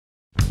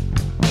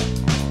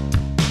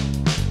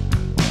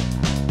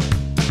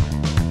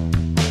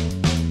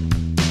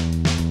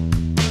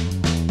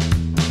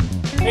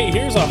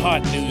here's a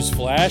hot news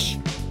flash.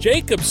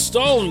 Jacob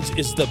Stallings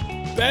is the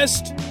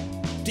best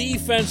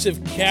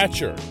defensive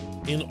catcher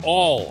in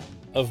all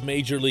of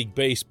Major League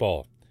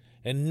Baseball.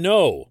 And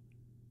no,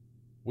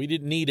 we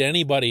didn't need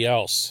anybody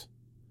else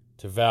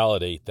to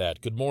validate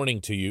that. Good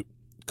morning to you.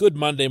 Good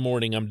Monday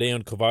morning. I'm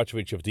Dejan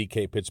Kovacevic of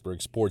DK Pittsburgh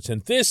Sports,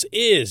 and this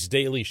is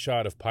Daily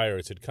Shot of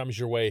Pirates. It comes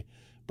your way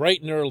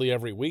bright and early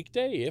every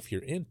weekday if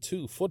you're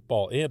into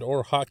football and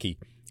or hockey.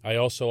 I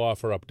also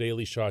offer up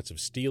daily shots of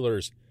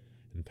Steelers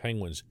and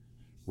Penguins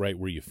right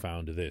where you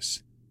found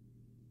this.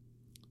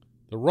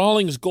 The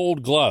Rawlings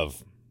Gold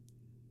Glove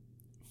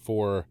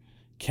for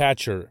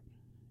catcher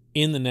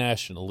in the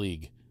National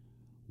League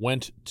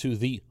went to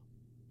the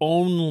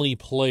only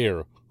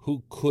player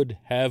who could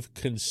have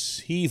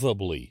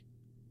conceivably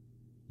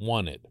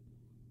won it.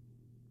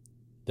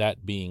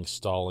 That being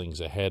Stallings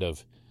ahead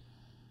of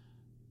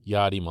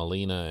Yadi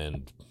Molina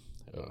and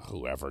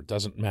whoever. It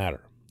doesn't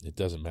matter. It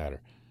doesn't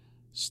matter.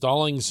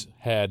 Stallings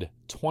had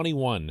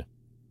 21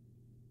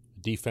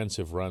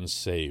 defensive runs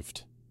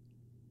saved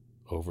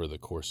over the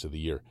course of the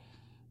year.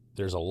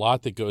 There's a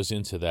lot that goes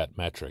into that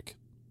metric.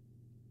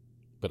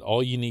 But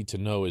all you need to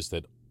know is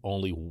that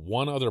only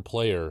one other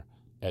player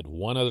at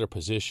one other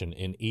position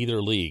in either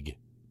league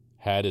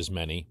had as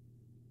many,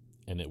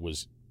 and it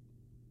was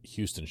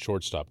Houston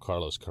shortstop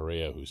Carlos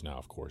Correa, who's now,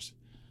 of course,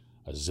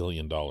 a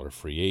zillion-dollar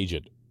free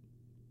agent.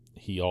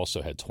 He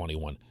also had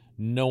 21.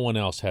 No one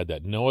else had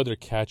that. No other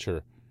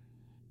catcher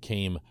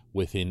came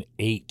within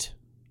 8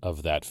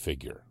 of that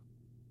figure.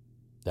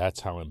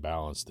 That's how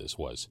imbalanced this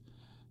was.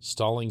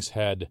 Stallings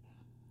had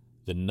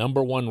the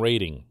number 1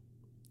 rating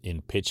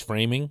in pitch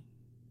framing,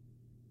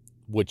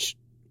 which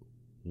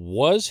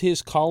was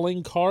his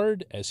calling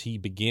card as he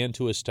began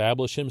to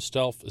establish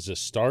himself as a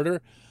starter,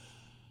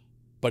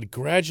 but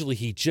gradually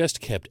he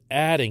just kept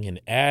adding and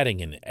adding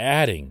and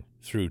adding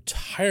through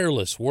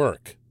tireless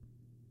work.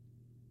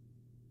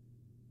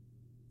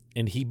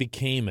 And he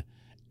became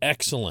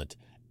excellent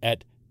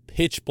at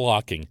pitch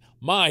blocking.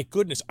 My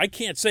goodness, I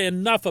can't say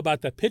enough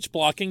about the pitch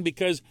blocking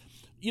because,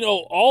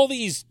 all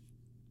these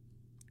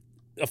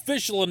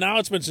official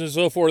announcements and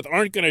so forth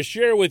aren't going to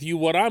share with you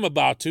what I'm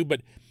about to,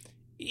 but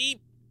he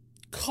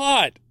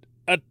caught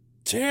a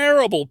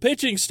terrible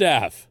pitching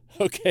staff,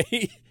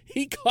 okay?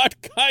 He caught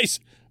guys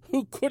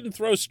who couldn't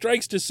throw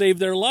strikes to save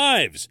their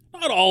lives.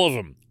 Not all of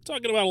them. I'm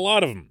talking about a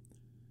lot of them.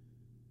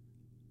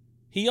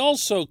 He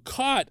also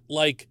caught,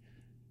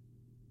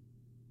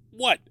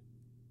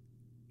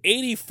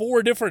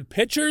 84 different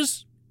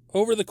pitchers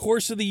over the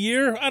course of the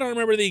year? I don't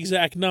remember the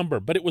exact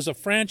number, but it was a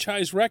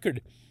franchise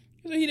record.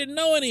 He didn't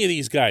know any of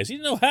these guys. He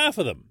didn't know half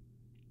of them.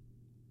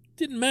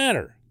 Didn't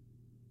matter.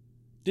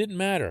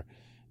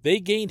 They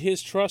gained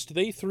his trust.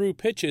 They threw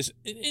pitches,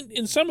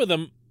 in some of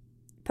them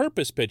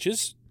purpose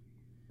pitches,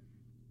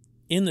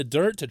 in the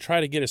dirt to try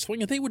to get a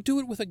swing, and they would do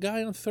it with a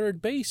guy on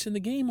third base in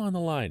the game on the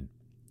line.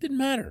 Didn't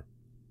matter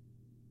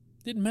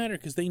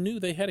because they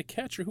knew they had a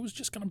catcher who was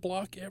just going to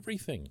block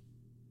everything.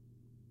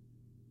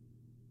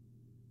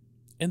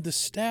 And the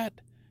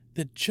stat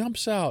that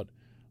jumps out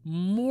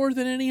more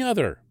than any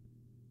other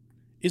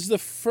is the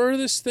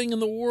furthest thing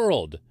in the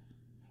world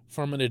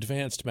from an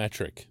advanced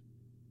metric.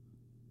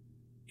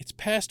 It's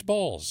passed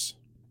balls.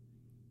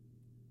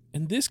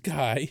 And this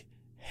guy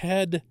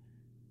had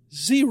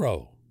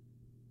 0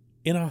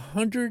 in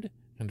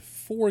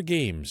 104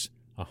 games,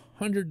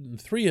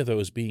 103 of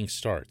those being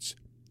starts.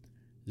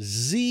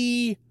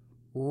 0.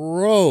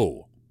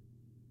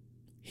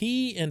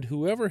 He and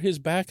whoever his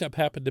backup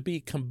happened to be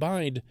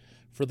combined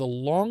for the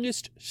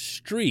longest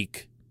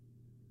streak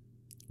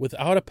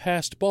without a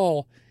passed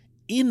ball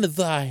in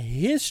the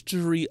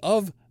history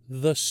of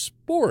the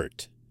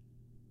sport.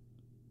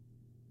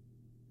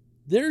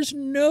 There's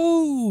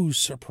no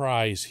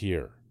surprise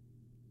here.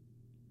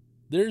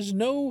 There's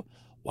no,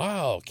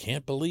 wow,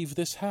 can't believe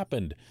this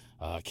happened.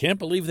 Can't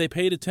believe they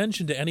paid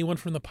attention to anyone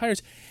from the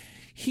Pirates.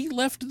 He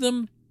left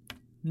them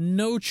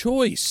no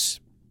choice.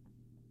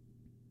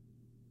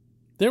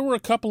 There were a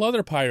couple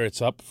other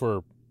Pirates up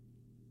for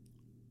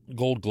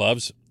Gold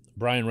Gloves.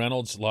 Brian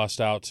Reynolds lost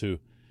out to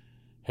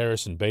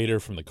Harrison Bader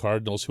from the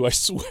Cardinals, who I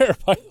swear,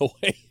 by the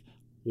way,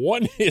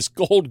 won his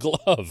Gold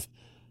Glove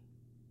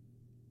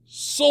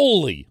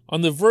solely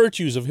on the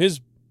virtues of his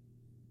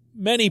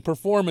many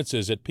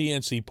performances at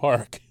PNC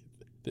Park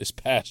this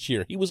past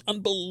year. He was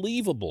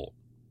unbelievable.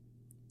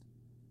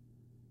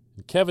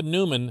 Kevin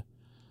Newman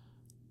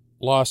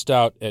lost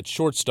out at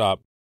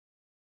shortstop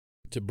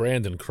to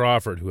Brandon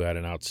Crawford, who had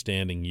an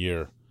outstanding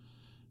year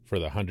for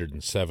the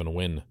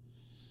 107-win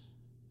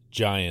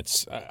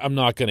Giants. I'm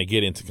not going to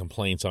get into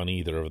complaints on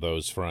either of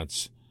those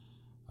fronts.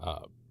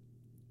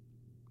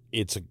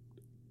 It's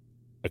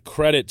a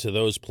credit to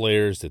those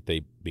players that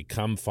they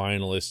become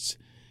finalists.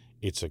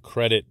 It's a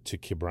credit to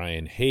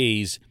Ke'Bryan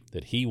Hayes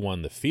that he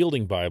won the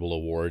Fielding Bible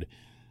Award.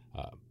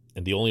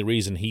 And the only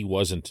reason he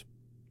wasn't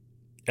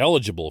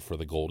eligible for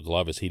the Gold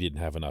Glove is he didn't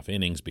have enough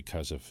innings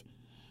because of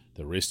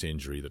the wrist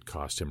injury that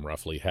cost him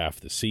roughly half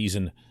the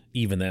season.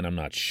 Even then, I'm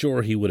not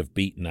sure he would have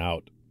beaten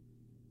out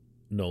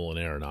Nolan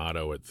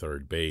Arenado at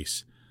third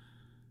base.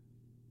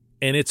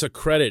 And it's a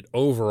credit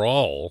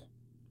overall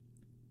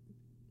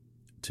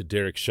to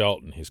Derek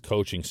Shelton, his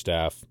coaching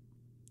staff,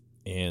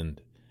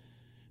 and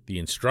the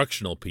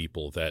instructional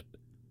people that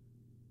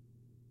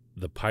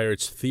the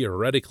Pirates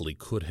theoretically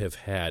could have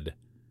had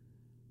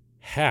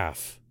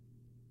half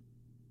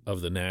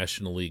of the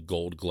National League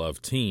Gold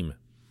Glove team,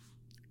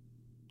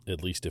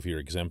 at least if you're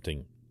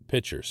exempting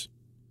pitchers.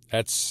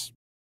 That's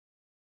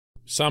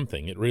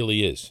something. It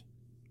really is.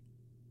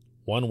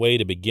 One way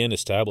to begin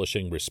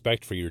establishing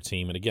respect for your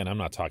team, and again, I'm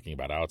not talking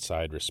about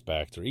outside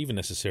respect or even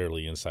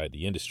necessarily inside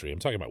the industry. I'm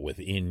talking about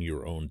within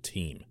your own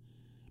team.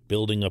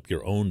 Building up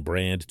your own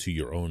brand to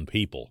your own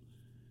people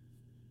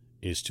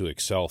is to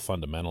excel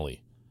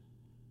fundamentally.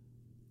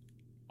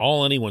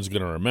 All anyone's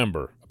going to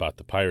remember about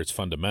the Pirates'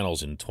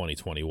 fundamentals in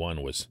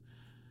 2021 was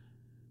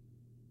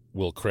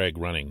Will Craig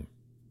running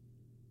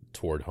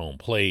toward home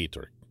plate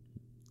or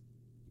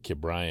Kip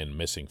Bryan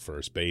missing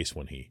first base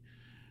when he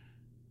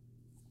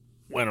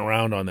went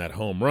around on that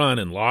home run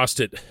and lost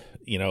it.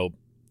 You know,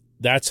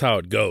 that's how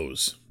it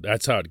goes.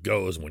 That's how it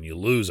goes when you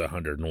lose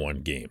 101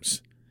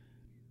 games.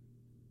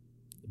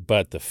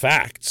 But the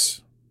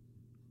facts,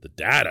 the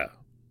data,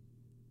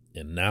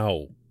 and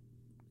now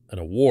an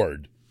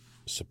award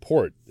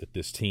support that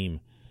this team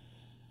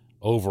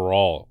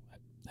overall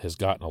has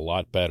gotten a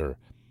lot better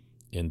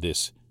in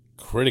this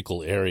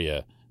critical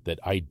area that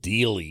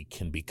ideally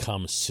can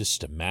become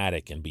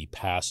systematic and be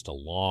passed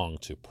along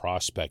to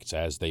prospects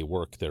as they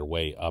work their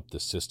way up the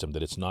system,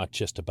 that it's not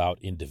just about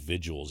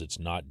individuals. It's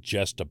not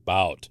just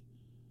about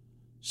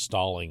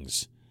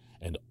Stallings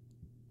and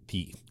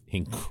the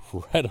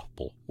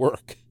incredible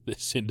work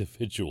this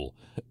individual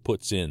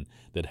puts in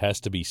that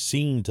has to be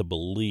seen to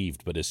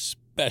believed, but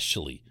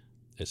especially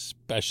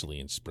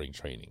in spring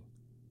training.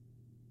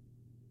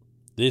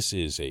 This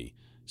is a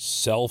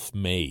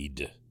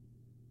self-made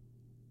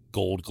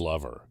Gold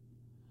Glover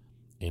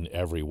in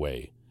every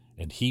way,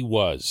 and he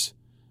was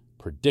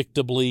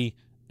predictably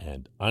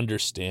and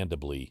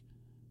understandably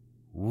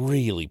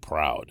really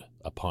proud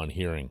upon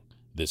hearing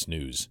this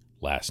news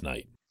last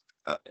night.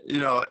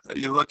 You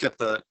look at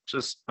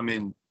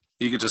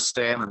you could just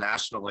stay in the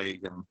National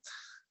League and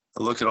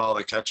look at all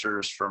the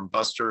catchers from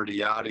Buster to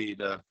Yachty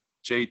to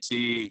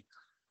JT.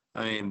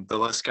 I mean, the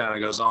list kind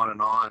of goes on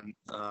and on.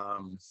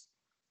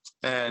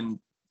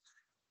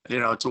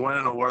 To win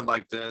an award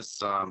like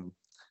this,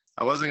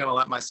 I wasn't going to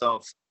let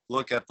myself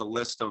look at the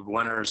list of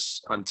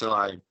winners until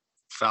I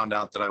found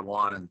out that I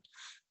won.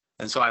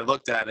 And so I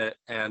looked at it,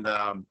 and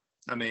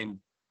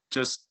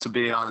just to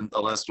be on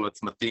the list with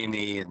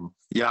Matheny and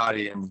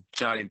Yachty and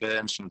Johnny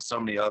Bench and so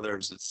many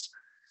others,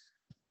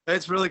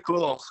 it's really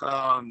cool.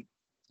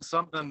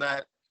 Something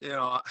that,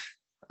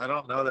 I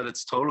don't know that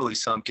it's totally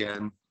sunk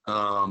in,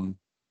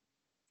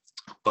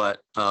 but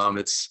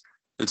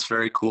it's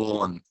very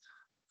cool, and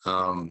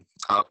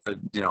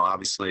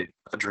obviously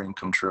a dream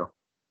come true.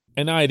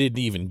 And I didn't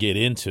even get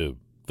into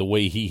the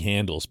way he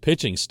handles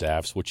pitching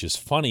staffs, which is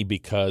funny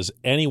because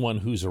anyone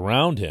who's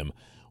around him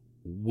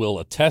will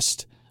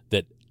attest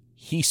that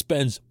he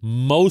spends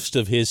most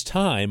of his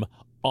time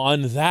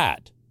on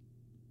that,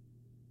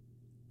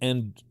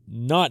 and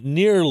not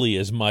nearly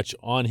as much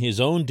on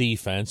his own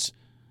defense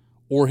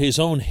or his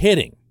own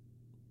hitting,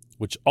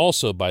 which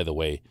also, by the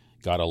way,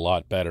 got a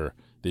lot better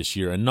this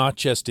year, and not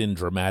just in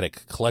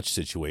dramatic clutch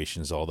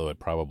situations, although it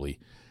probably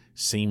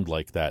seemed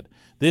like that.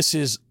 This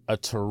is a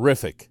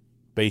terrific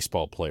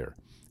baseball player.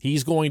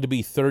 He's going to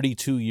be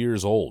 32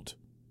 years old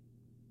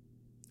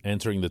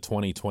entering the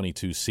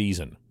 2022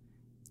 season.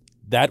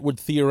 That would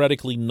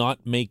theoretically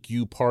not make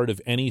you part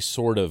of any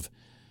sort of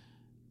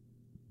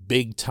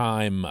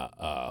big-time,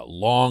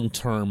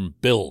 long-term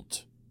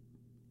build.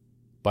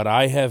 But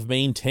I have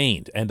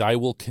maintained, and I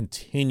will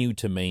continue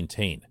to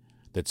maintain,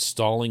 that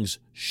Stallings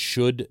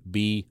should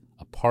be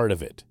a part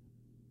of it.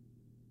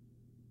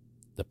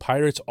 The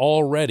Pirates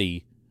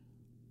already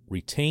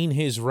retain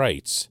his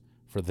rights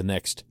for the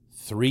next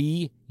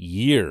 3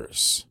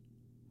 years.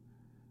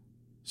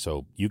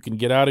 So you can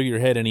get out of your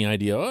head any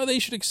idea, they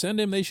should extend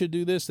him, they should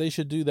do this, they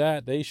should do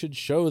that, they should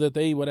show that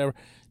they whatever.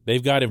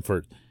 They've got him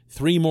for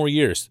 3 more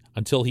years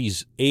until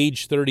he's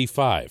age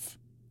 35.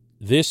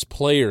 This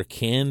player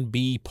can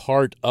be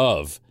part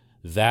of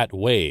that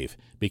wave,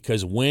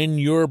 because when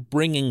you're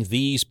bringing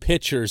these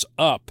pitchers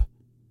up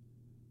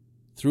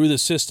through the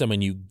system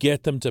and you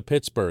get them to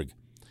Pittsburgh,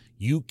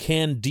 you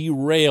can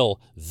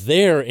derail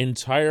their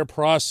entire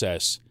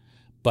process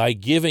by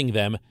giving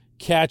them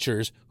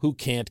catchers who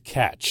can't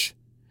catch,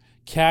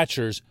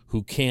 catchers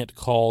who can't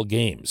call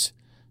games.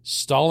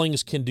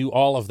 Stallings can do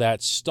all of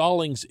that.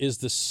 Stallings is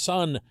the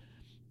son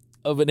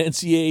of an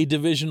NCAA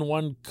Division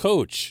I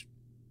coach.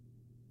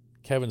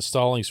 Kevin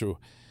Stallings, who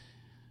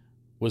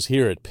was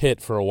here at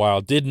Pitt for a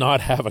while, did not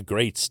have a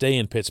great stay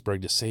in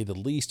Pittsburgh, to say the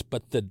least,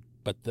 but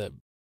the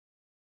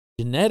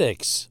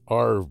genetics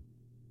are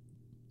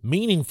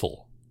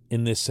meaningful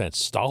in this sense.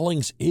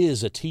 Stallings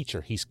is a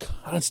teacher. He's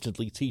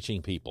constantly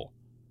teaching people.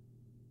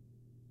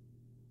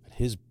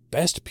 His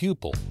best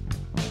pupil,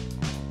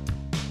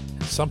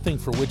 and something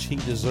for which he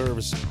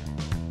deserves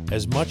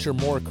as much or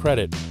more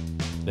credit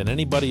than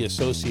anybody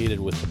associated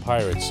with the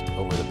Pirates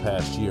over the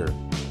past year,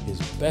 his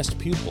best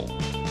pupil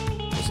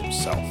was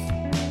himself.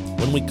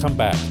 When we come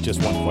back,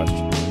 just one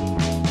question.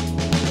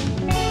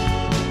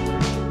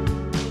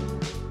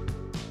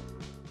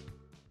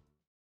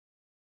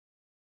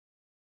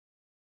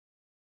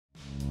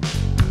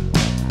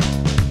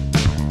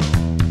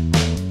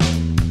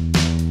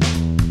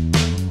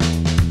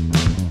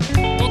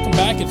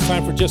 It's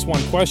time for Just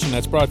One Question.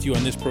 That's brought to you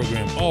on this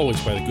program always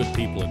by the good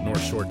people at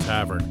North Shore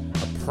Tavern,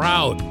 a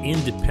proud,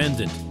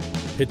 independent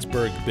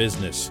Pittsburgh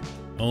business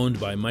owned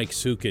by Mike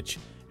Sukic.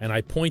 And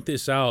I point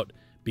this out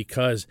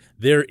because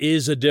there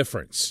is a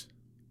difference.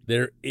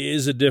 There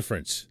is a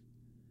difference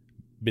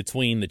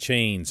between the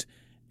chains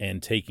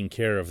and taking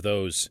care of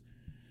those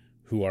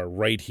who are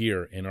right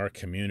here in our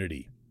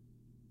community.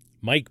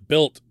 Mike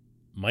built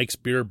Mike's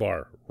Beer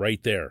Bar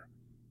right there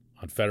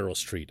on Federal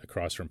Street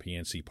across from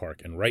PNC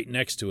Park. And right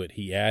next to it,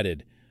 he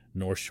added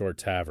North Shore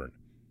Tavern.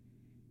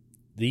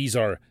 These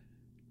are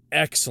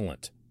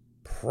excellent,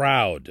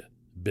 proud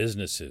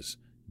businesses,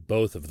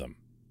 both of them,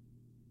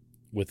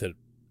 with an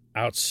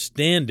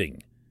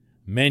outstanding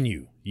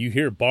menu. You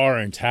hear bar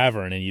and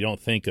tavern and you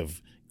don't think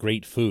of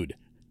great food.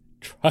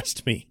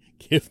 Trust me,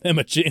 give them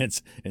a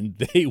chance and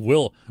they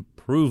will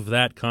prove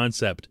that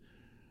concept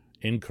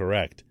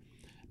incorrect.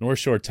 North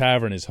Shore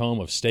Tavern is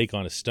home of Steak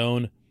on a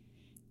Stone.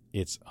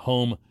 It's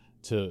home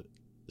to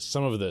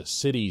some of the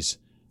city's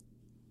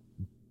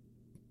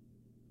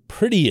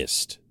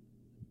prettiest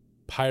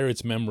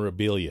Pirates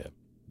memorabilia.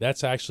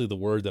 That's actually the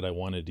word that I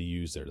wanted to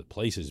use there. The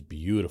place is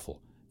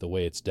beautiful, the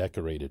way it's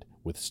decorated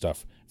with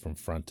stuff from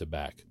front to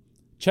back.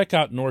 Check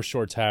out North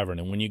Shore Tavern,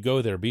 and when you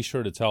go there, be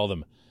sure to tell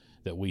them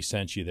that we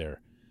sent you there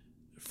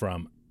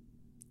from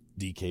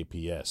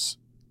DKPS.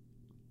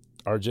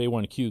 Our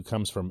J1Q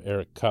comes from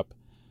Eric Cupp,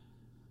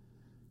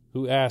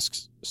 who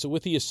asks, so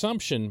with the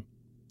assumption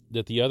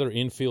that the other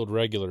infield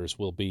regulars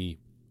will be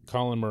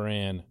Colin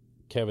Moran,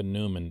 Kevin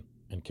Newman,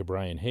 and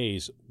Ke'Bryan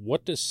Hayes,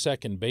 what does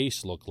second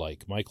base look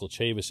like? Michael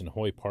Chavis and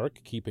Hoy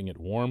Park keeping it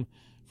warm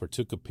for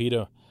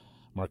Tucupita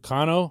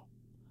Marcano,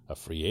 a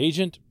free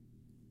agent?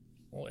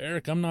 Well,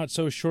 Eric, I'm not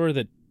so sure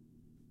that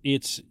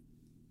it's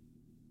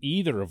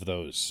either of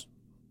those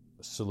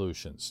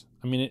solutions.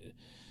 I mean,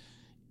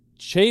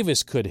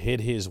 Chavis could hit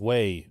his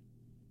way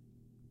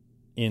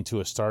into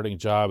a starting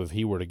job if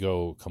he were to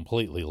go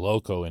completely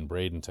loco in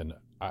Bradenton.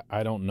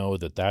 I don't know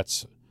that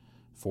that's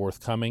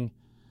forthcoming.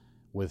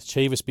 With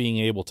Chavis being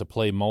able to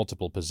play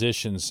multiple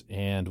positions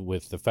and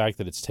with the fact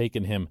that it's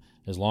taken him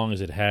as long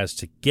as it has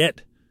to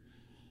get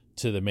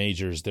to the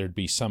majors, there'd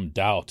be some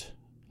doubt,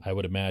 I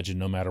would imagine,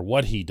 no matter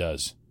what he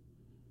does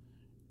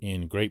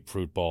in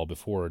grapefruit ball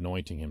before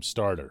anointing him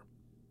starter.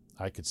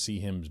 I could see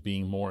him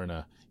being more in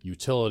a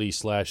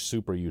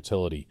utility/super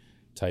utility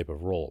type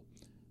of role.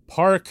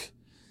 Park,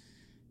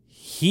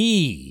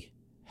 he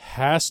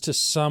has to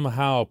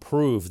somehow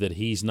prove that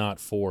he's not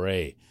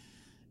 4A.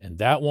 And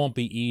that won't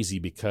be easy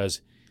because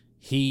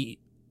he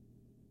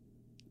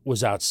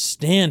was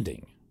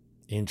outstanding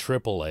in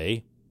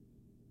AAA.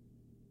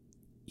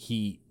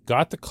 He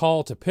got the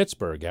call to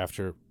Pittsburgh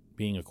after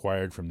being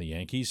acquired from the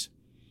Yankees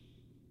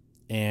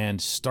and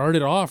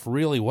started off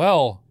really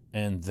well,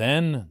 and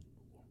then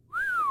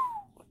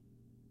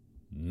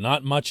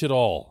not much at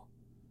all.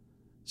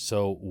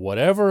 So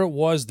whatever it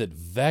was that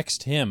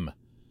vexed him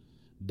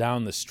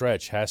down the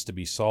stretch has to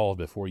be solved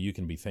before you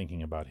can be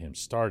thinking about him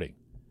starting.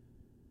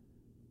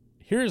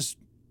 Here's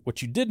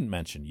what you didn't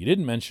mention. You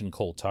didn't mention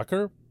Cole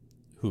Tucker,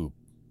 who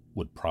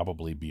would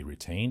probably be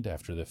retained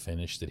after the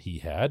finish that he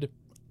had.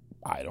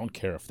 I don't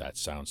care if that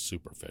sounds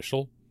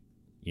superficial.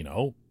 You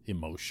know,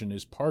 emotion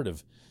is part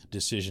of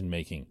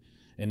decision-making,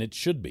 and it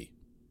should be.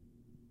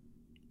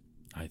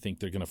 I think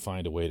they're going to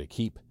find a way to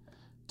keep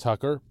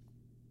Tucker.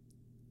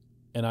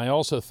 And I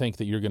also think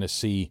that you're going to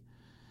see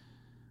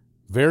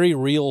very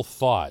real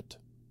thought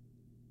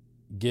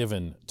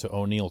given to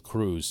O'Neal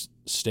Cruz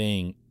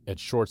staying at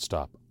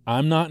shortstop.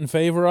 I'm not in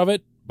favor of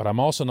it, but I'm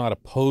also not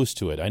opposed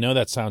to it. I know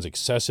that sounds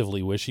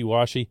excessively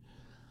wishy-washy,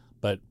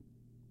 but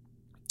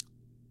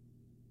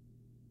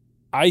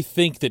I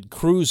think that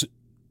Cruz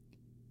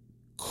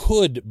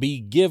could be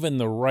given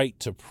the right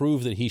to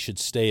prove that he should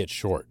stay at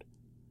short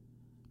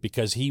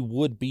because he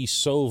would be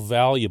so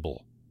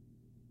valuable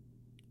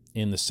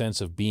in the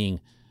sense of being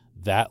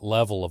that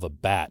level of a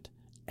bat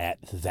at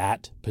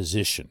that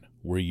position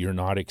where you're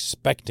not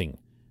expecting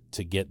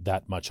to get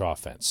that much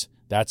offense.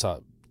 That's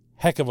a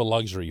heck of a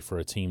luxury for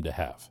a team to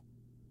have.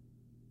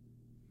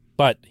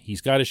 But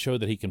he's got to show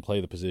that he can play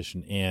the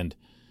position, and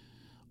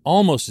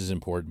almost as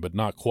important, but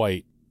not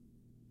quite,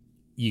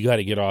 you got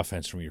to get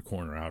offense from your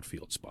corner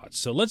outfield spots.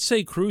 So let's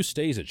say Cruz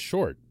stays at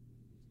short.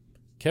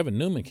 Kevin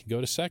Newman can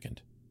go to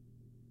second,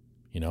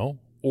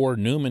 or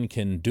Newman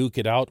can duke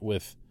it out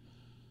with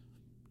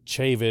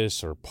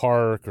Chavis or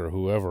Park or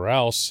whoever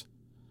else.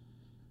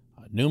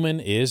 Newman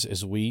is,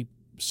 as we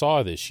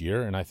saw this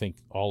year, and I think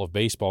all of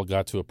baseball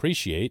got to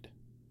appreciate,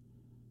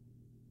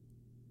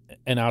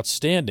 an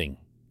outstanding,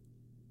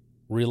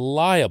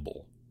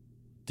 reliable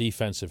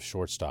defensive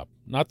shortstop.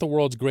 Not the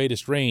world's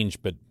greatest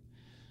range, but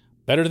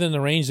better than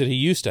the range that he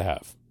used to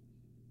have.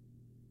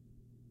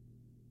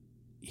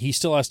 He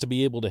still has to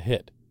be able to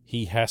hit.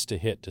 He has to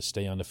hit to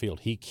stay on the field.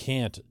 He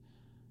can't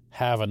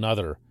have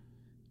another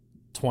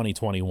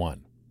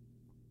 2021.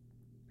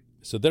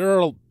 So there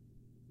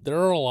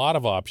are a lot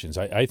of options.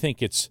 I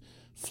think it's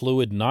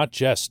fluid, not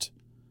just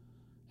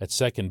at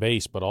second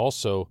base, but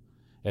also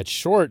at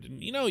short.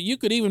 You know, you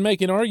could even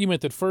make an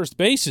argument that first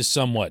base is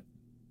somewhat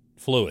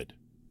fluid.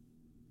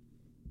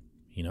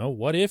 You know,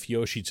 what if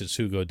Yoshi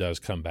Tsutsugo does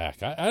come back?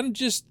 I'm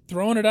just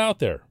throwing it out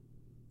there.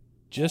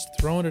 Just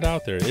throwing it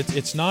out there.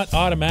 It's not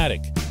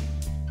automatic.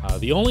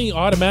 The only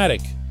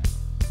automatic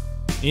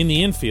in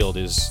the infield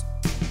is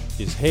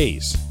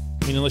Hayes.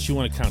 I mean, unless you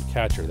want to count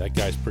catcher. That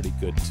guy's pretty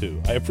good,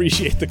 too. I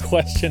appreciate the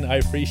question. I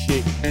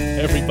appreciate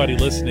everybody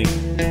listening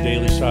to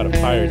Daily Shot of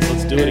Pirates.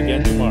 Let's do it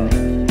again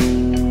tomorrow.